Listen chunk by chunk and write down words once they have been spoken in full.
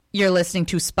You're listening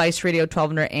to Spice Radio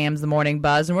 1200 AM's The Morning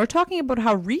Buzz, and we're talking about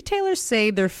how retailers say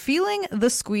they're feeling the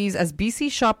squeeze as BC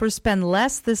shoppers spend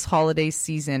less this holiday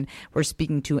season. We're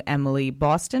speaking to Emily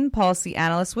Boston, policy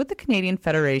analyst with the Canadian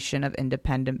Federation of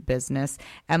Independent Business.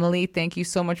 Emily, thank you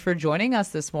so much for joining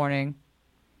us this morning.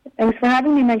 Thanks for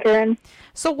having me, Karen.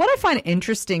 So what I find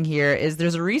interesting here is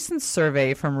there's a recent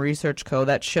survey from Research Co.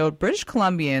 that showed British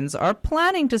Columbians are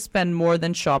planning to spend more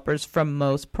than shoppers from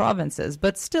most provinces.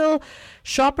 But still,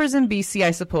 shoppers in BC,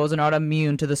 I suppose, are not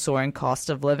immune to the soaring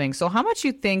cost of living. So how much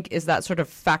you think is that sort of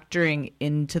factoring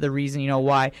into the reason,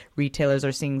 why retailers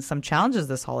are seeing some challenges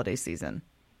this holiday season?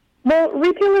 Well,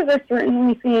 retailers are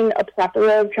certainly seeing a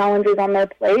plethora of challenges on their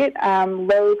plate.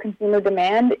 Low consumer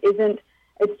demand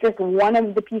it's just one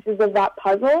of the pieces of that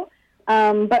puzzle.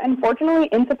 But unfortunately,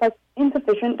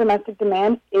 insufficient domestic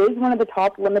demand is one of the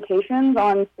top limitations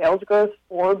on sales growth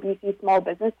for BC small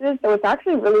businesses. So it's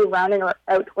actually really rounding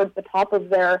out towards the top of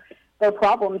their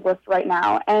problems list right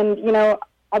now. And,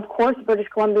 of course, British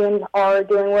Columbians are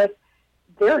dealing with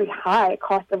very high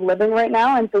cost of living right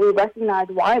now. And so we recognize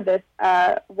why this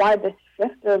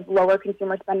shift of lower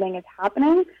consumer spending is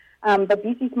happening. But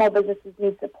BC small businesses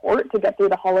need support to get through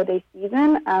the holiday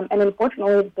season, and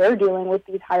unfortunately, they're dealing with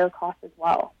these higher costs as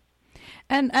well.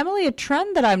 And Emily, a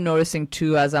trend that I'm noticing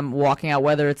too as I'm walking out,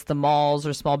 whether it's the malls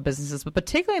or small businesses, but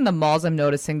particularly in the malls, I'm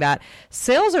noticing that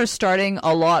sales are starting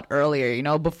a lot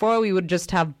earlier. Before we would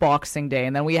just have Boxing Day,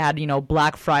 and then we had,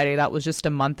 Black Friday. That was just a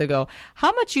month ago.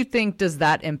 How much you think does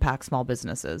that impact small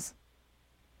businesses?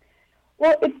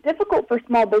 Well, it's difficult for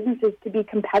small businesses to be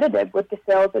competitive with the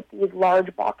sales that these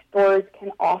large box stores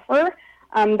can offer,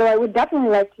 though I would definitely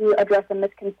like to address a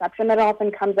misconception that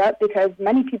often comes up because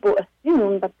many people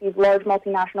assume that these large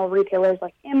multinational retailers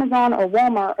like Amazon or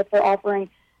Walmart, if they're offering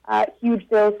huge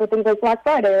sales for things like Black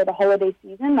Friday or the holiday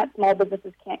season, that small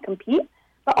businesses can't compete.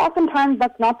 But oftentimes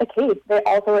that's not the case. They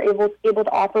also are able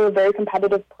to offer very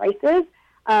competitive prices.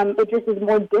 It just is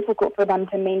more difficult for them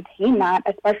to maintain that,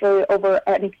 especially over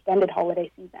an extended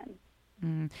holiday season.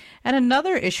 And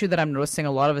another issue that I'm noticing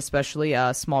a lot of, especially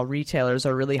small retailers,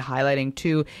 are really highlighting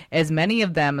too, is many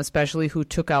of them, especially who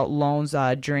took out loans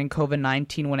during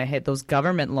COVID-19 when it hit, those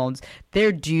government loans,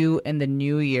 they're due in the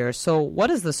new year. So what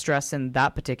is the stress in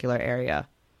that particular area?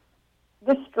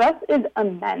 The stress is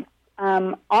immense.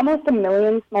 Almost a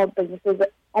million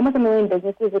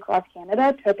businesses across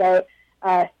Canada took out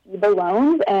CEBA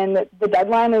loans, and the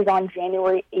deadline is on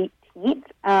January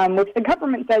 18th, which the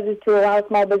government says is to allow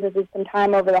small businesses some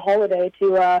time over the holiday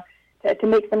to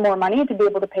make some more money to be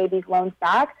able to pay these loans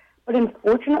back. But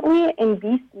unfortunately, in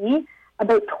BC,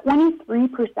 about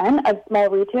 23% of small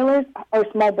retailers or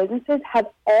small businesses have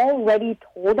already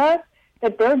told us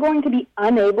that they're going to be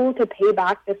unable to pay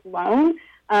back this loan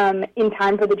in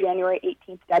time for the January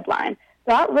 18th deadline.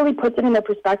 So that really puts it into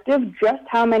perspective just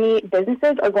how many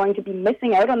businesses are going to be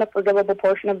missing out on the forgivable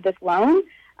portion of this loan,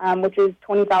 which is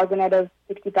 $20,000 out of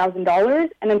 $60,000,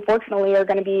 and unfortunately are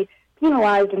going to be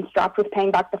penalized and strapped with paying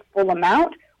back the full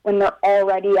amount when they're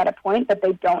already at a point that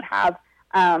they don't have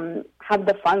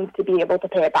the funds to be able to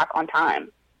pay it back on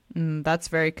time. That's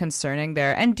very concerning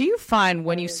there. And do you find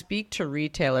when you speak to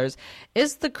retailers,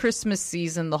 is the Christmas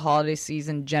season, the holiday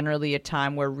season, generally a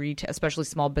time where especially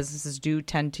small businesses do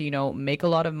tend to, make a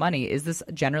lot of money? Is this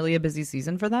generally a busy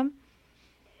season for them?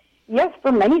 Yes,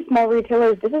 for many small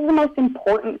retailers, this is the most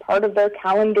important part of their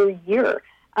calendar year.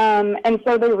 And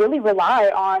so they really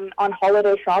rely on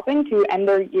holiday shopping to end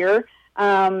their year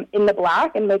in the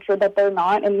black and make sure that they're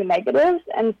not in the negatives.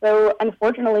 And so,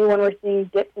 unfortunately, when we're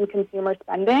seeing dips in consumer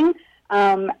spending,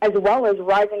 as well as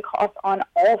rising costs on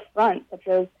all fronts, such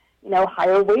as,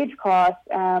 higher wage costs,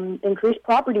 increased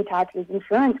property taxes,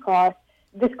 insurance costs,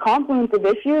 this confluence of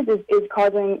issues is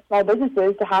causing small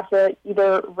businesses to have to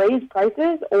either raise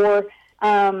prices or,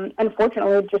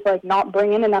 unfortunately, just not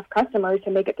bring in enough customers to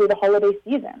make it through the holiday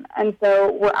season. And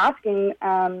so we're asking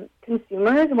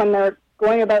consumers when they're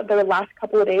going about their last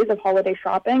couple of days of holiday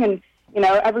shopping, and,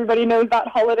 everybody knows that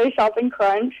holiday shopping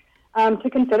crunch, to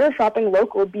consider shopping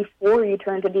local before you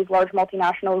turn to these large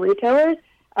multinational retailers,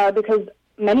 because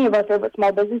many of our favorite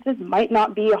small businesses might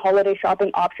not be a holiday shopping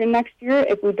option next year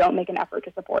if we don't make an effort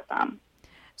to support them.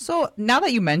 So now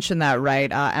that you mentioned that,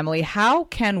 right, Emily, how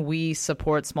can we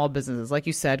support small businesses? Like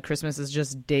you said, Christmas is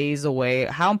just days away.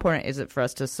 How important is it for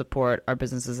us to support our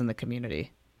businesses in the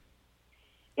community?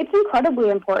 It's incredibly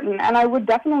important, and I would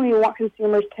definitely want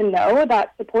consumers to know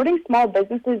that supporting small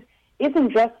businesses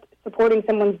isn't just supporting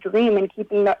someone's dream and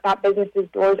keeping that business's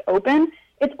doors open.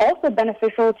 It's also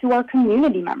beneficial to our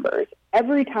community members.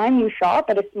 Every time you shop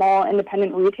at a small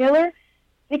independent retailer,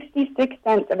 66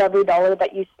 cents of every dollar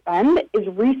that you spend is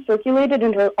recirculated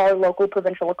into our local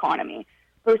provincial economy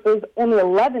versus only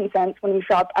 11 cents when you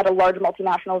shop at a large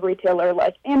multinational retailer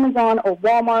like Amazon or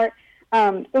Walmart.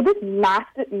 So this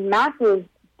massive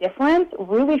difference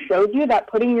really shows you that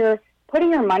putting your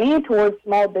money towards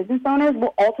small business owners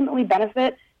will ultimately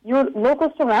benefit your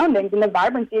local surroundings and the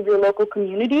vibrancy of your local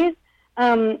communities.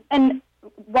 And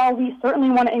while we certainly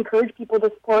want to encourage people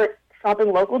to support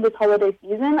shopping local this holiday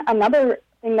season, another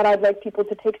thing that I'd like people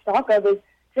to take stock of is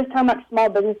just how much small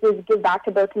businesses give back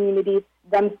to their communities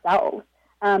themselves.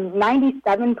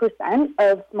 97%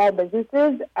 of small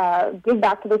businesses give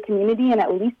back to their community in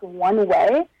at least one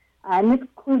way. And this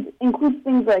includes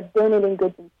things like donating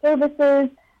goods and services,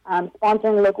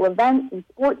 sponsoring local events and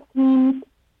sports teams.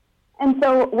 And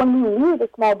so when we lose a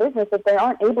small business, if they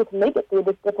aren't able to make it through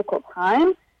this difficult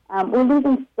time, we're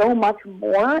losing so much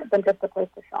more than just a place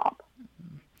to shop.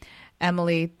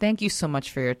 Emily, thank you so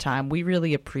much for your time. We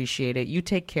really appreciate it. You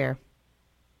take care.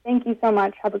 Thank you so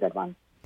much. Have a good one.